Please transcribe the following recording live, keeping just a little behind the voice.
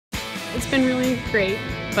It's been really great,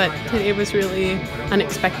 but today was really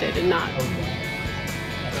unexpected and not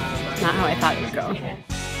how I thought it would go.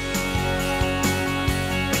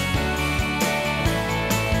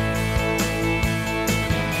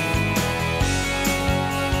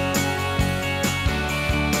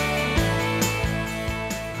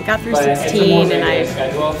 I got through 16 and I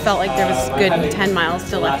felt like there was a good 10 miles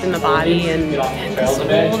still left in the body, and this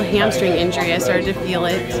old hamstring injury, I started to feel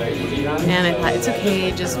it, and I thought, it's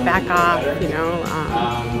okay, just back off, you know.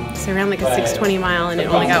 So I ran like a 6:20 mile and it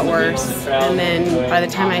only got worse, and then by the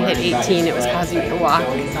time I hit 18 it was causing me to walk,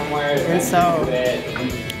 and so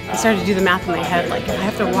I started to do the math in my head, like if I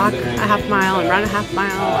have to walk a half mile and run a half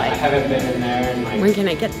mile, like when can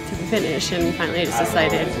I get to the finish? And finally I just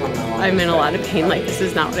decided I'm in a lot of pain, like this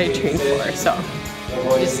is not what I trained for, so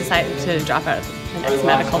I just decided to drop out of the next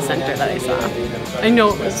medical center that I saw. I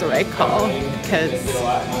know it was the right call because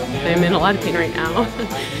I'm in a lot of pain right now,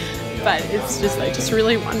 but it's just, I just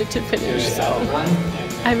really wanted to finish, so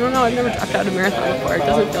I don't know, I've never dropped out of a marathon before, it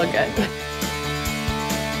doesn't feel good.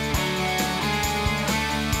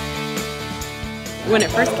 When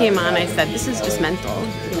it first came on, I said, this is just mental,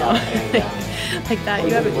 you know, like that.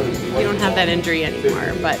 You don't have that injury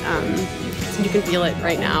anymore, but you can feel it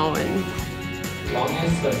right now, and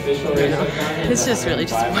you know, it's just really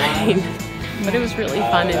disappointing. But it was really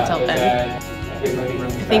fun until then.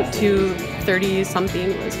 I think 2:30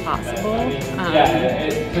 something was possible,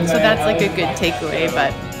 so that's like a good takeaway.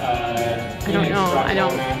 But I don't know.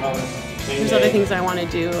 There's other things I want to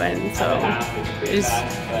do, and so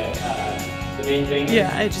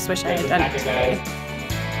yeah, I just wish I had done it today.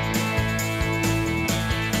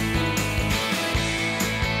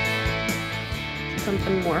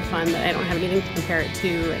 Something more fun that I don't have anything to compare it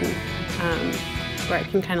to, and where I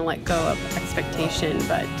can kind of let go of expectation,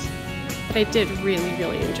 but I did really,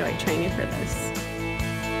 really enjoy training for this.